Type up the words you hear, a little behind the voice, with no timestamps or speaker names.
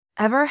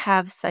Ever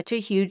have such a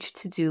huge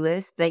to-do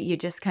list that you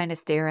just kind of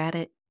stare at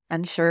it,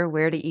 unsure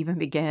where to even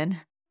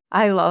begin?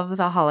 I love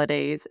the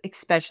holidays,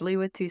 especially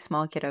with two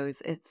small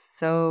kiddos. It's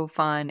so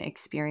fun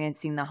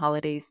experiencing the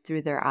holidays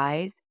through their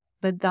eyes,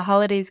 but the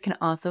holidays can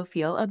also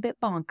feel a bit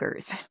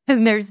bonkers.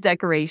 And there's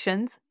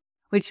decorations,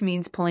 which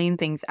means pulling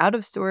things out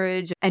of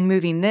storage and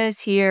moving this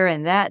here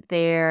and that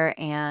there,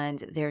 and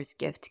there's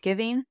gift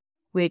giving,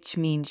 which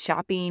means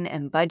shopping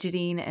and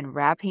budgeting and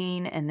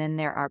wrapping. And then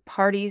there are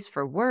parties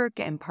for work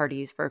and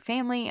parties for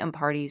family and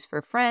parties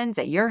for friends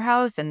at your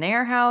house and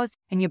their house.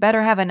 And you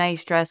better have a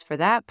nice dress for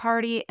that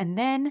party. And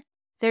then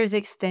there's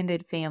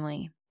extended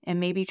family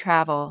and maybe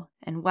travel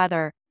and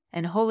weather.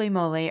 And holy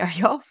moly, are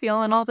y'all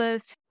feeling all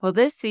this? Well,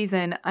 this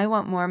season, I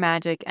want more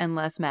magic and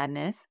less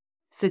madness.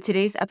 So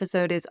today's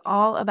episode is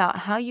all about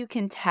how you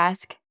can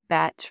task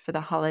batch for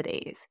the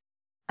holidays.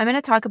 I'm going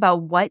to talk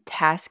about what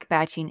task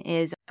batching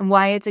is and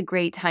why it's a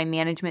great time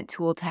management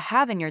tool to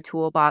have in your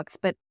toolbox,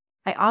 but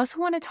I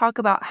also want to talk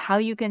about how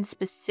you can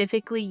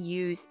specifically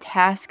use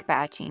task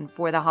batching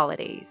for the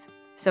holidays.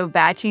 So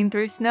batching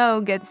through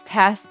snow gets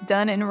tasks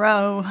done in a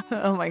row.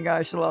 Oh my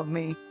gosh, love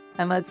me.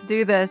 And let's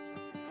do this.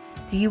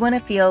 Do you want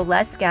to feel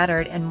less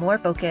scattered and more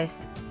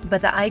focused,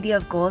 but the idea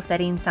of goal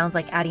setting sounds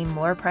like adding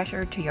more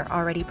pressure to your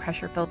already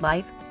pressure-filled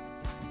life?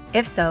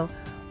 If so,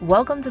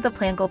 welcome to the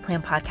Plan Goal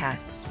Plan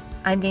podcast.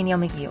 I'm Danielle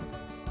McGew.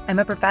 I'm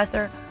a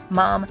professor,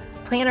 mom,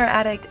 planner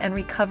addict, and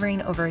recovering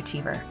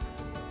overachiever.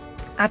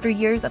 After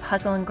years of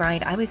hustle and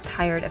grind, I was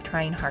tired of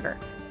trying harder.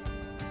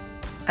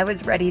 I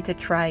was ready to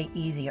try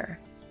easier.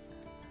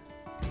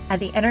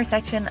 At the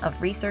intersection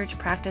of research,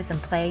 practice,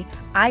 and play,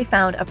 I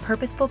found a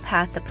purposeful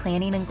path to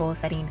planning and goal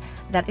setting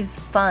that is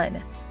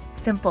fun,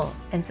 simple,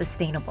 and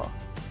sustainable.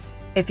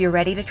 If you're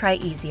ready to try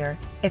easier,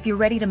 if you're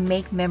ready to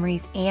make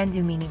memories and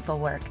do meaningful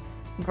work,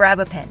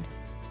 grab a pen.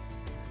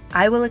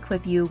 I will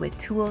equip you with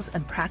tools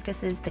and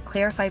practices to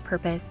clarify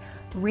purpose,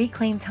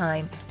 reclaim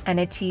time,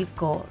 and achieve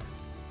goals,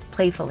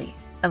 playfully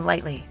and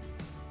lightly.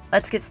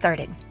 Let's get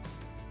started.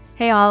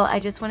 Hey all, I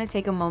just want to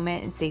take a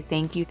moment and say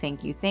thank you,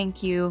 thank you,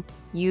 thank you.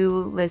 You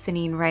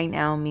listening right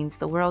now means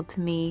the world to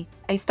me.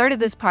 I started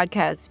this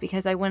podcast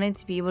because I wanted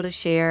to be able to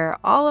share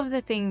all of the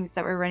things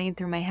that were running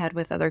through my head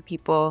with other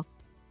people.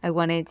 I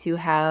wanted to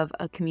have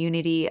a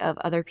community of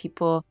other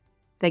people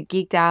that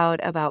geeked out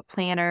about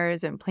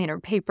planners and planner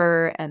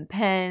paper and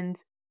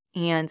pens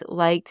and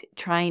liked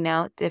trying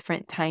out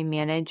different time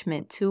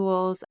management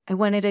tools. I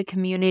wanted a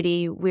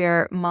community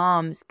where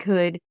moms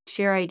could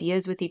share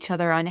ideas with each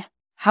other on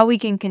how we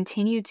can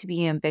continue to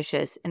be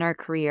ambitious in our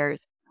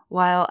careers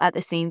while at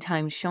the same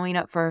time showing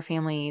up for our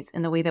families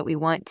in the way that we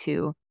want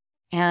to.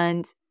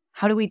 And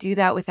how do we do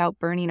that without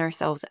burning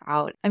ourselves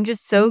out? I'm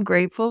just so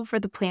grateful for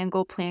the Plan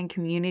Goal Plan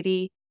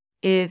community.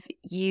 If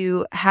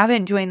you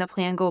haven't joined the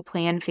Plan Goal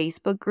Plan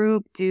Facebook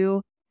group,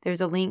 do. There's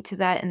a link to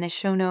that in the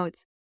show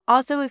notes.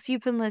 Also, if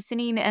you've been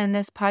listening and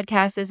this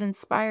podcast has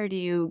inspired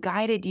you,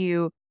 guided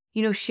you,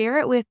 share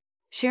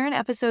an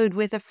episode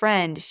with a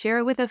friend, share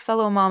it with a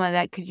fellow mama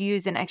that could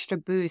use an extra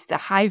boost, a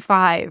high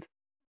five.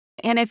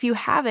 And if you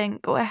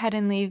haven't, go ahead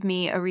and leave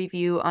me a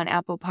review on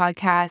Apple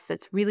Podcasts.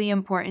 That's really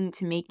important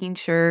to making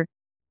sure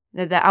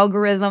that the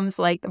algorithms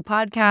like the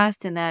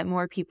podcast and that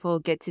more people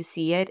get to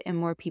see it and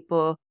more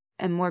people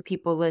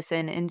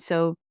listen. And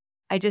so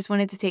I just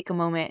wanted to take a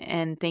moment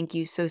and thank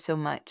you so, so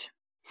much.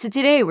 So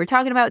today we're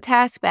talking about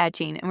task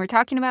batching, and we're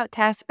talking about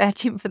task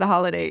batching for the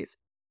holidays.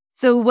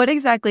 So what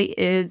exactly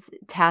is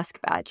task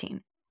batching?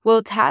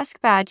 Well,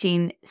 task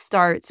batching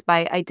starts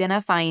by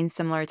identifying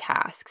similar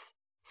tasks.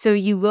 So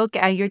you look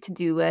at your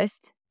to-do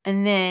list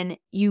and then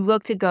you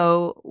look to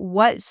go,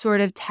 what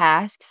sort of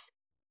tasks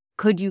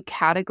could you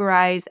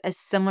categorize as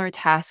similar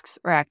tasks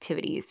or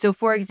activities? So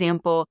for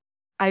example,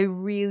 I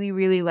really,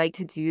 really like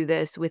to do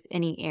this with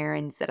any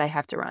errands that I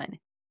have to run.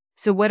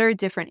 So what are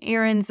different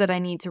errands that I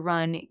need to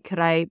run? Could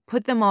I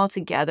put them all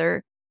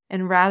together?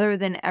 And rather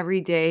than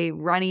every day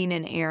running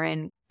an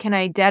errand, can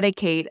I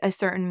dedicate a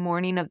certain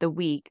morning of the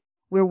week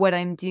where what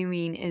I'm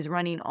doing is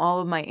running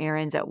all of my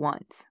errands at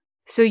once?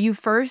 So you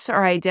first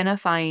are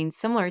identifying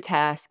similar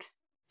tasks,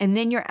 and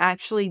then you're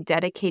actually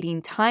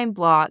dedicating time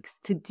blocks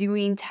to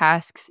doing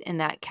tasks in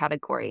that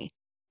category.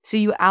 So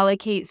you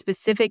allocate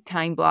specific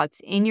time blocks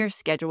in your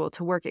schedule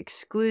to work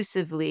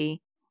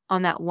exclusively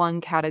on that one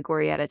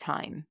category at a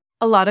time.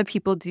 A lot of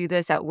people do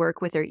this at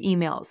work with their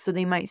emails. So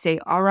they might say,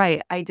 all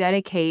right, I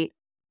dedicate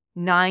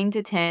 9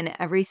 to 10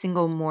 every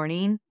single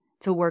morning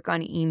to work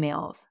on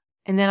emails.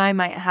 And then I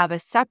might have a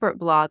separate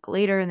block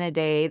later in the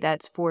day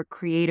that's for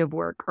creative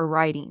work or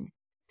writing.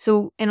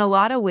 So in a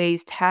lot of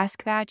ways,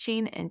 task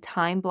batching and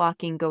time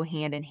blocking go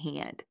hand in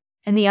hand.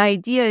 And the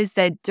idea is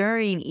that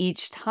during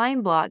each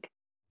time block,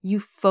 you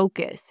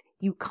focus,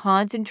 you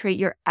concentrate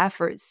your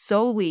efforts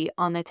solely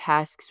on the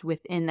tasks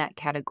within that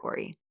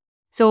category.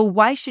 So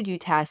why should you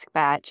task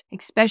batch,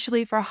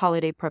 especially for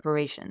holiday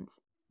preparations?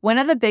 One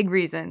of the big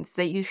reasons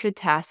that you should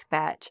task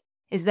batch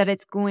is that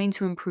it's going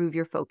to improve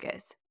your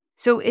focus.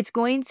 So it's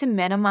going to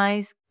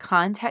minimize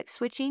context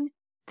switching.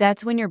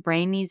 That's when your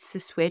brain needs to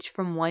switch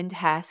from one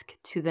task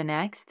to the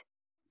next.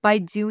 By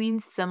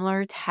doing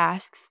similar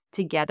tasks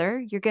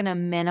together, you're going to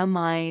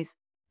minimize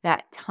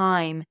that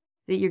time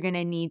that you're going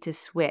to need to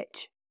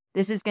switch.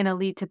 This is going to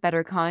lead to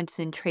better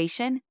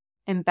concentration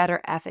and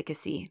better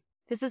efficacy.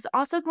 This is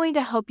also going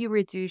to help you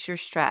reduce your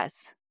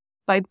stress.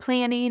 By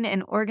planning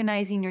and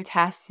organizing your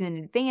tasks in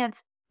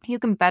advance, you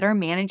can better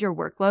manage your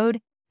workload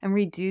and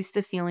reduce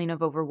the feeling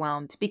of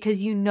overwhelmed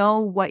because you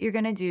know what you're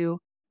going to do,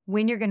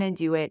 when you're going to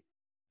do it,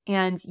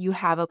 and you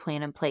have a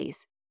plan in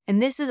place.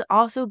 And this is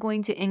also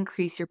going to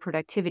increase your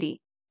productivity.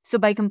 So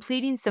by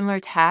completing similar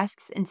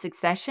tasks in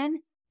succession,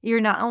 you're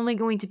not only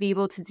going to be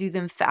able to do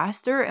them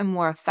faster and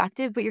more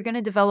effective, but you're going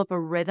to develop a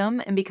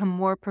rhythm and become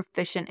more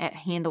proficient at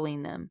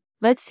handling them.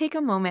 Let's take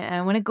a moment and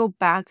I want to go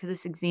back to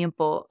this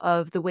example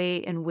of the way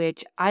in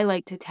which I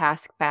like to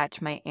task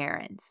batch my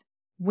errands.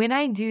 When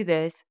I do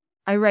this,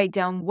 I write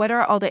down what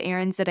are all the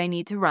errands that I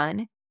need to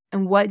run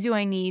and what do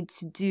I need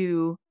to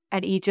do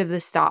at each of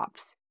the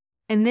stops.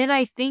 And then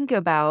I think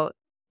about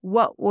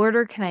what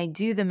order can I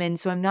do them in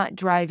so I'm not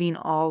driving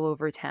all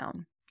over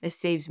town. This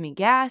saves me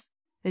gas,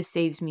 this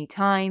saves me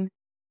time,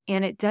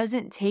 and it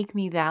doesn't take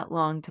me that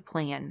long to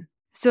plan.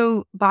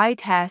 So by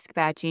task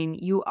batching,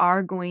 you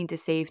are going to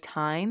save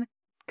time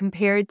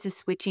compared to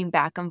switching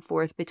back and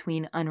forth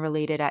between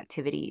unrelated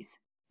activities.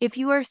 If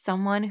you are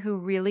someone who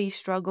really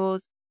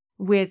struggles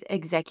with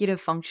executive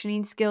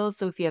functioning skills,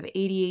 so if you have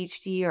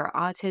ADHD or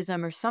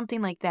autism or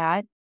something like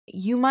that,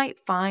 you might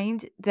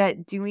find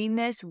that doing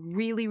this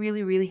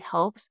really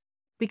helps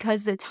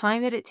because the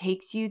time that it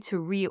takes you to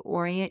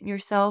reorient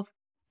yourself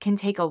can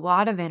take a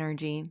lot of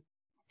energy,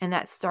 and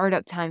that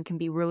startup time can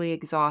be really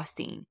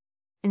exhausting.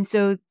 And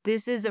so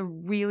this is a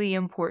really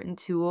important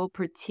tool,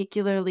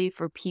 particularly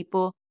for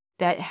people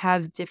that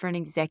have different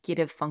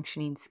executive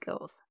functioning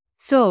skills.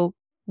 So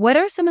what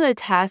are some of the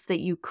tasks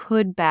that you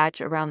could batch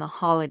around the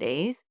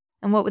holidays,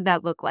 and what would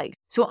that look like?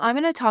 So I'm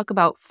going to talk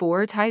about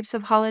 4 types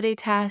of holiday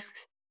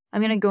tasks. I'm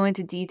going to go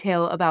into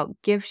detail about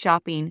gift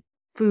shopping,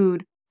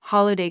 food,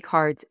 holiday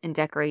cards, and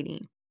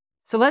decorating.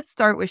 So let's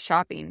start with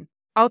shopping.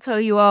 I'll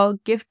tell you all,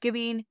 gift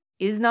giving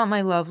is not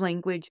my love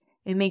language.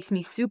 It makes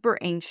me super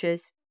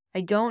anxious.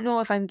 I don't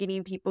know if I'm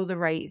getting people the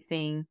right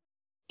thing.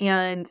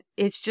 And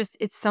it's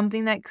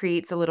something that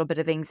creates a little bit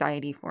of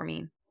anxiety for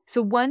me.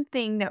 So one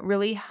thing that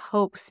really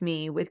helps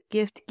me with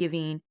gift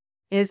giving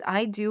is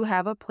I do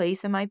have a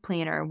place in my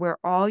planner where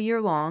all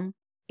year long,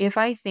 if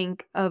I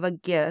think of a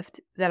gift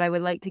that I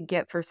would like to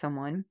get for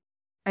someone,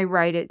 I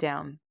write it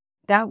down.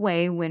 That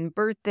way, when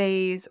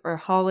birthdays or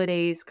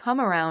holidays come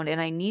around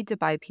and I need to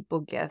buy people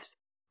gifts,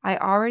 I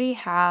already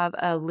have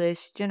a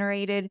list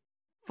generated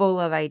full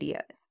of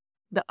ideas.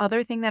 The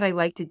other thing that I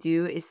like to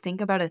do is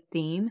think about a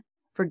theme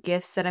for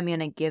gifts that I'm going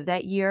to give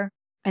that year,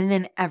 and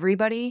then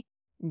everybody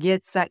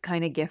gets that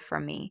kind of gift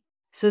from me.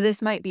 So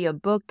this might be a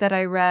book that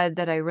I read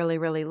that I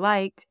really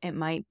liked. It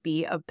might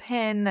be a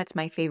pen that's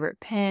my favorite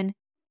pen,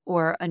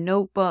 or a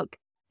notebook,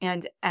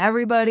 and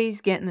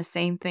everybody's getting the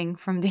same thing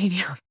from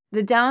Danielle.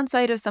 The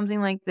downside of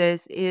something like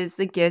this is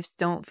the gifts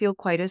don't feel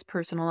quite as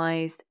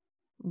personalized,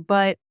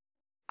 but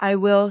I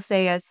will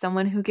say, as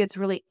someone who gets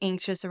really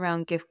anxious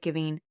around gift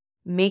giving,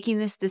 making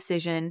this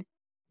decision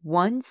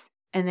once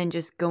and then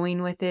just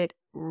going with it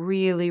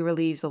really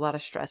relieves a lot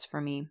of stress for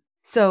me.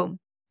 So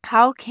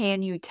how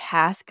can you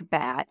task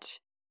batch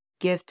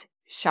gift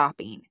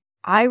shopping?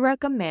 I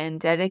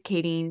recommend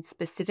dedicating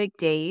specific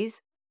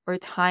days or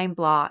time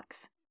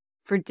blocks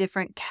for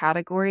different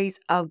categories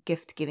of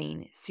gift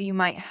giving. So you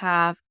might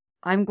have,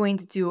 I'm going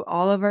to do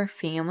all of our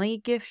family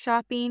gift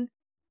shopping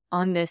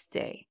on this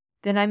day.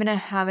 Then I'm going to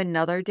have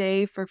another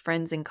day for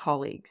friends and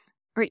colleagues.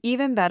 Or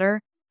even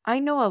better, I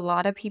know a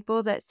lot of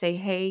people that say,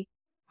 hey,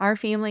 our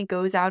family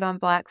goes out on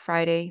Black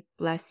Friday.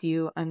 Bless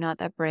you, I'm not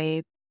that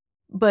brave.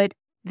 But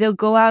they'll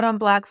go out on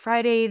Black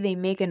Friday, they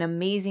make an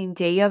amazing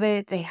day of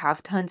it, they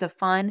have tons of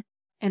fun,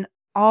 and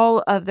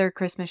all of their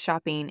Christmas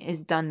shopping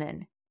is done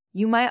then.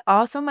 You might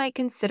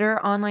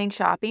consider online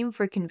shopping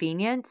for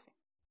convenience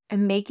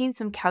and making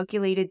some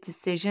calculated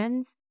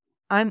decisions.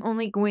 I'm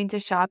only going to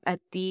shop at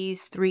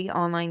these 3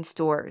 online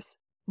stores.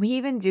 We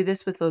even do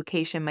this with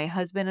location. My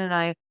husband and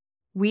I,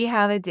 we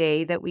have a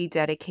day that we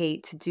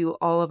dedicate to do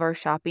all of our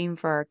shopping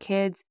for our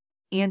kids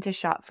and to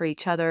shop for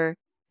each other.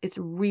 It's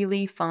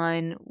really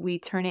fun. We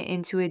turn it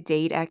into a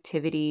date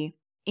activity,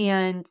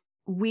 and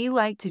we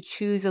like to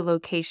choose a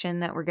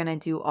location that we're going to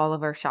do all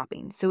of our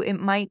shopping. So it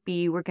might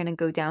be we're going to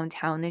go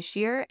downtown this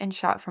year and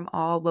shop from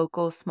all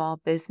local small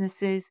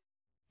businesses.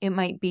 It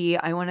might be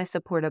I want to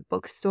support a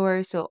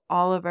bookstore, so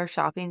all of our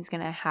shopping is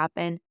going to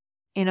happen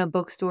in a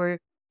bookstore.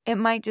 It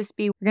might just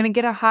be we're going to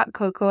get a hot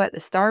cocoa at the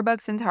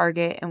Starbucks and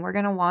Target, and we're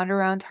going to wander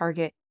around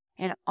Target,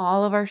 and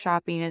all of our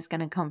shopping is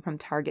going to come from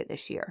Target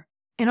this year.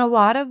 In a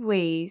lot of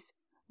ways,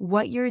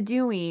 what you're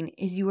doing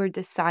is you are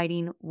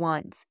deciding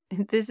once.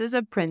 This is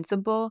a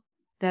principle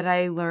that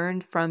I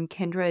learned from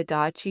Kendra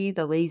Adachi,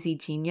 the lazy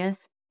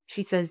genius.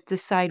 She says,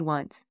 decide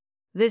once.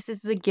 This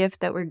is the gift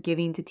that we're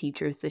giving to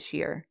teachers this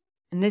year.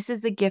 And this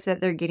is the gift that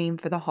they're getting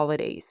for the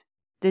holidays.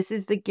 This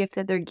is the gift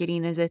that they're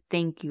getting as a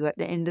thank you at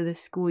the end of the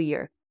school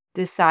year.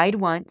 Decide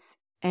once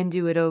and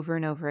do it over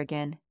and over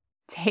again.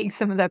 take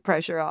some of that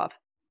pressure off.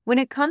 When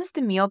it comes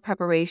to meal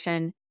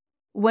preparation,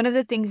 one of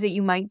the things that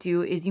you might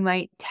do is you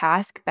might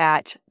task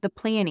batch the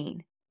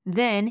planning.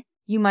 Then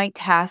you might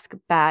task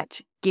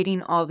batch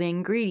getting all the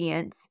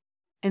ingredients.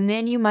 And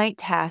then you might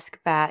task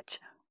batch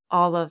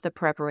all of the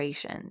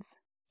preparations.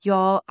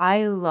 Y'all,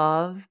 I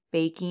love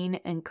baking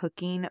and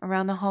cooking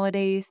around the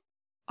holidays.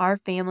 Our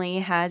family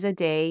has a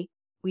day.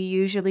 We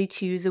usually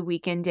choose a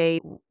weekend day.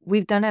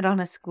 We've done it on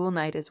a school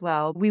night as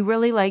well. We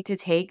really like to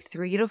take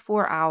 3 to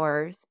 4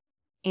 hours,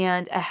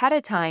 and ahead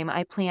of time,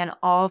 I plan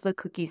all of the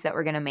cookies that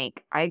we're going to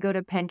make. I go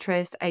to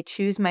Pinterest. I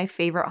choose my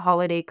favorite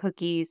holiday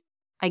cookies.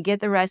 I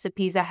get the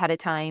recipes ahead of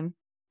time.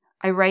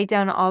 I write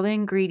down all the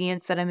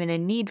ingredients that I'm going to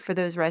need for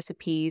those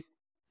recipes.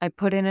 I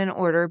put in an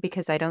order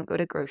because I don't go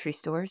to grocery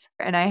stores,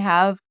 and I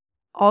have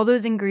all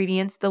those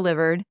ingredients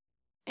delivered.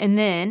 And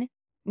then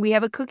we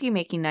have a cookie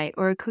making night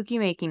or a cookie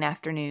making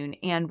afternoon,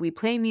 and we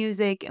play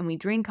music and we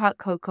drink hot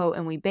cocoa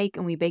and we bake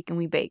and we bake and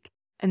we bake.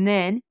 And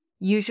then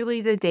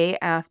usually the day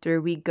after,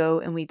 we go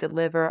and we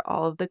deliver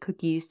all of the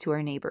cookies to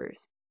our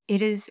neighbors.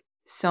 It is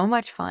so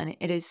much fun.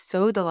 It is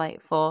so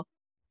delightful.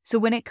 So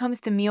when it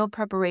comes to meal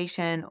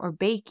preparation or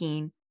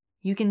baking,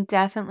 you can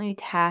definitely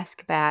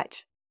task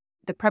batch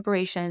the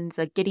preparations,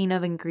 the getting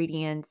of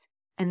ingredients,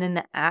 and then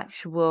the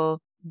actual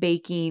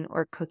baking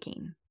or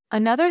cooking.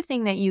 Another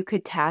thing that you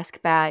could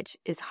task batch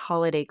is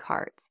holiday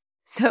cards.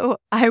 So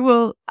I'm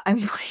going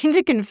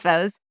to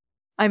confess,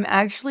 I'm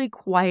actually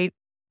quite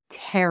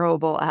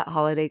terrible at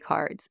holiday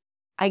cards.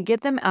 I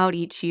get them out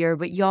each year,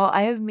 but y'all,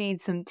 I have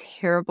made some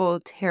terrible,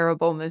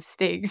 terrible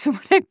mistakes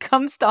when it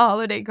comes to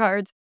holiday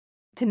cards.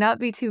 To not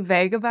be too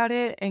vague about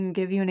it and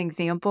give you an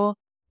example,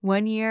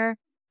 one year,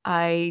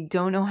 I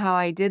don't know how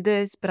I did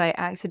this, but I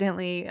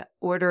accidentally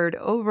ordered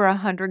over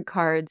 100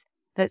 cards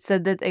that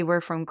said that they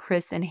were from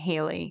Chris and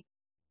Haley.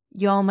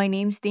 Y'all, my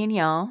name's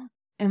Danielle,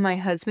 and my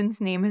husband's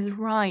name is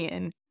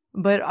Ryan,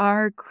 but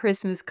our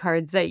Christmas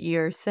cards that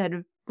year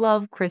said,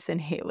 "Love, Chris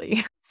and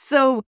Haley."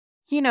 So,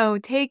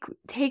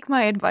 take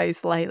my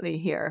advice lightly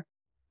here.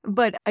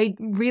 But I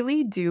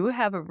really do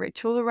have a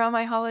ritual around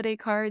my holiday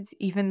cards,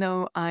 even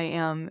though I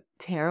am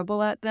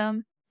terrible at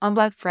them. On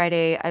Black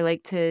Friday, I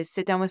like to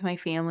sit down with my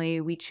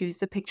family. We choose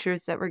the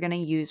pictures that we're going to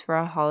use for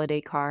a holiday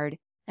card.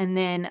 And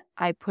then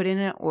I put in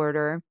an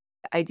order.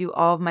 I do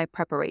all of my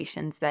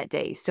preparations that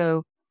day.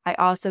 So I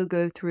also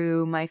go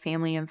through my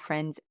family and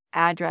friends'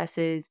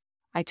 addresses.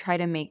 I try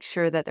to make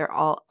sure that they're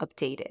all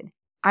updated.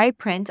 I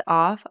print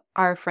off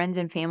our friends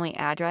and family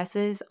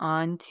addresses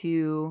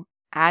onto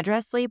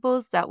address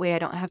labels. That way I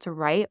don't have to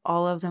write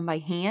all of them by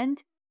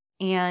hand.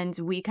 And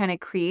we kind of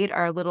create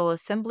our little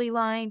assembly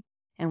line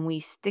and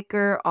we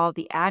sticker all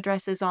the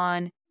addresses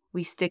on.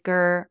 We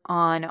sticker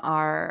on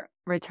our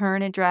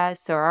return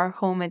address or our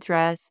home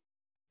address.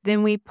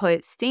 Then we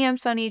put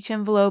stamps on each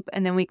envelope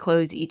and then we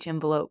close each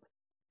envelope.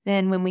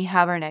 Then when we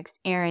have our next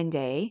errand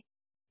day,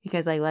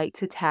 because I like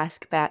to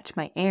task batch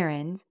my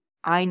errands,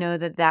 I know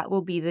that that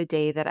will be the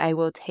day that I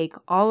will take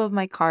all of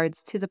my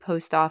cards to the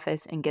post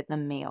office and get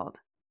them mailed.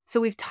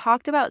 So we've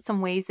talked about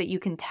some ways that you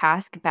can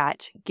task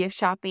batch gift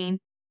shopping,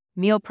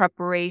 meal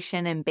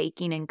preparation and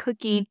baking and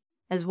cooking,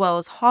 as well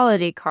as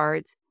holiday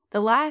cards. The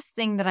last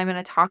thing that I'm going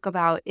to talk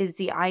about is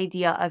the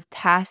idea of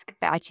task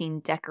batching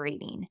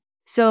decorating.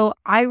 So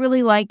I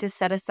really like to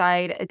set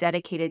aside a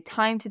dedicated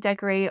time to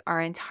decorate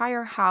our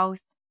entire house.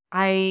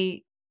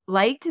 I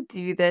like to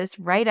do this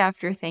right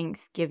after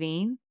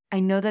Thanksgiving. I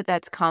know that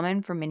that's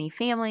common for many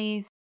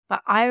families,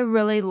 but I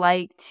really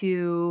like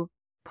to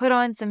put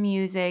on some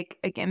music,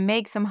 again,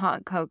 make some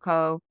hot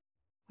cocoa.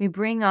 We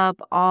bring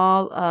up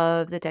all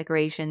of the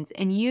decorations,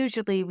 and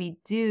usually we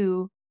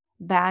do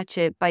batch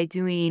it by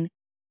doing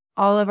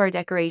all of our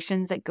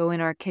decorations that go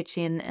in our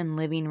kitchen and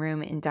living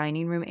room and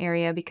dining room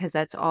area because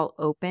that's all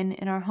open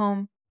in our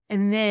home.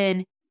 And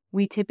then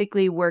we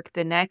typically work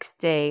the next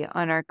day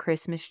on our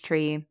Christmas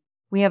tree.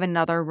 We have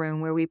another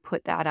room where we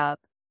put that up.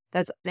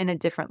 That's in a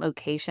different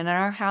location in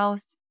our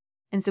house.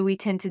 And so we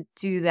tend to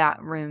do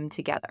that room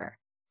together.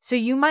 So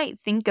you might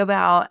think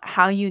about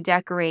how you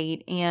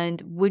decorate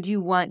and would you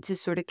want to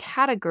sort of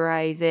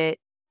categorize it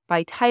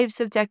by types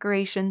of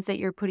decorations that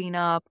you're putting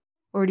up,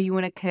 or do you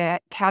want to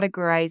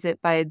categorize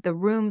it by the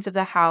rooms of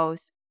the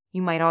house?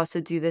 You might also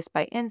do this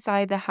by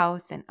inside the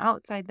house and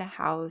outside the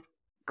house.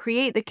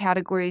 Create the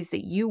categories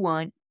that you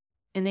want,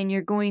 and then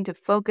you're going to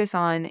focus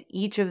on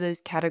each of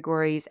those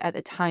categories at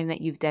the time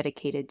that you've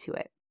dedicated to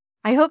it.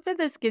 I hope that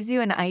this gives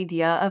you an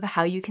idea of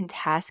how you can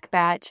task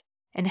batch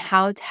and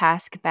how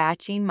task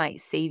batching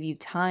might save you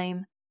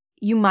time.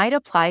 You might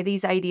apply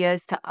these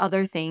ideas to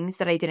other things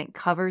that I didn't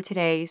cover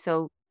today.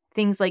 So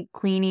things like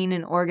cleaning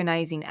and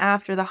organizing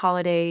after the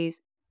holidays,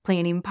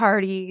 planning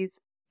parties.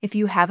 If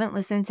you haven't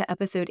listened to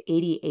episode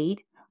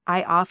 88,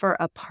 I offer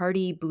a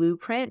party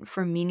blueprint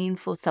for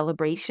meaningful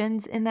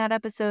celebrations in that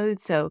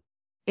episode. So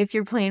if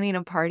you're planning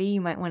a party,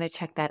 you might want to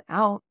check that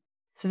out.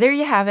 So there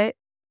you have it.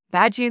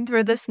 Badging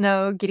through the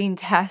snow, getting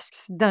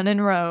tasks done in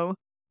a row.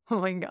 Oh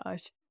my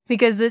gosh.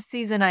 Because this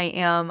season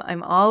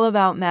I'm all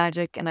about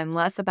magic and I'm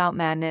less about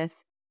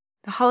madness.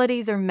 The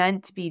holidays are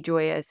meant to be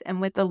joyous,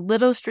 and with a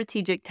little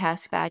strategic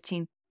task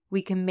batching,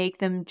 we can make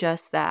them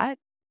just that.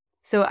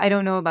 So I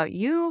don't know about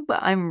you, but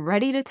I'm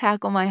ready to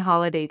tackle my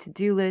holiday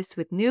to-do list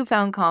with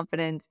newfound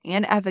confidence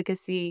and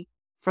efficacy,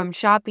 from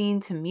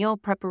shopping to meal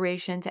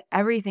preparation to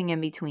everything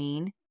in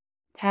between.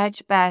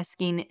 Task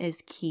basking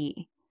is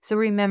key. So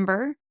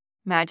remember,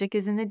 magic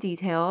is in the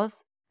details,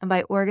 and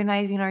by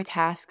organizing our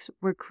tasks,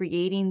 we're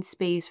creating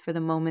space for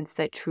the moments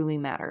that truly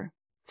matter.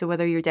 So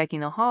whether you're decking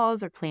the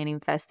halls or planning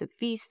festive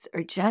feasts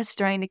or just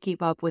trying to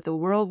keep up with a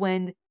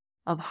whirlwind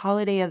of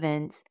holiday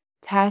events,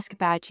 task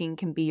batching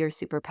can be your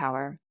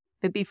superpower.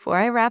 But before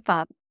I wrap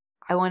up,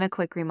 I want a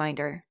quick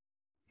reminder.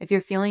 If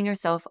you're feeling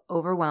yourself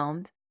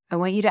overwhelmed, I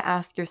want you to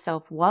ask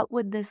yourself, what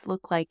would this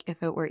look like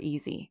if it were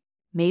easy?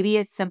 Maybe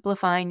it's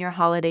simplifying your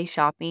holiday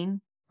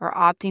shopping or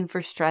opting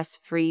for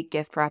stress-free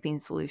gift wrapping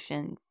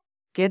solutions.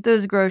 Get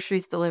those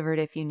groceries delivered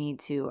if you need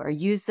to, or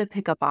use the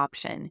pickup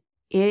option.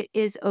 It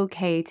is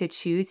okay to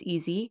choose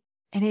easy,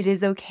 and it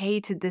is okay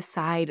to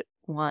decide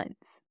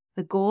once.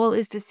 The goal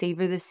is to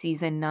savor the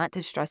season, not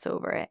to stress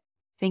over it.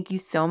 Thank you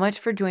so much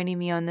for joining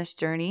me on this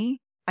journey.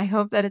 I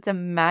hope that it's a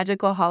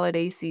magical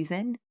holiday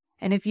season.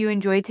 And if you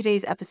enjoyed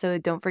today's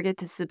episode, don't forget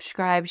to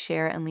subscribe,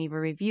 share, and leave a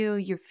review.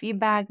 Your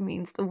feedback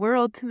means the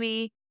world to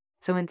me.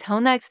 So until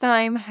next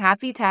time,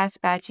 happy task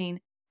batching,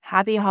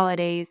 happy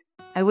holidays.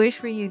 I wish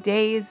for you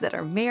days that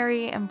are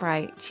merry and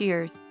bright.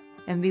 Cheers,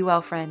 and be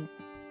well, friends.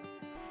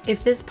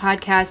 If this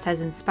podcast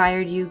has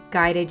inspired you,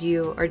 guided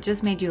you, or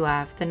just made you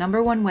laugh, the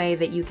number one way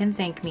that you can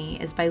thank me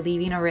is by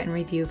leaving a written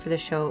review for the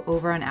show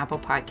over on Apple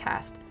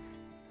Podcast.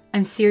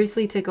 I'm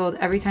seriously tickled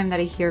every time that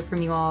I hear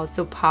from you all,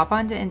 so pop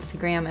onto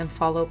Instagram and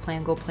follow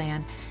Plan Goal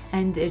Plan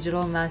and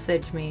digital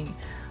message me.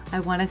 I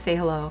want to say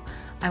hello.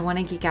 I want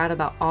to geek out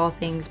about all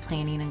things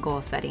planning and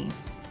goal setting.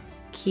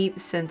 Keep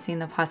sensing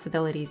the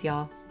possibilities,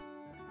 y'all.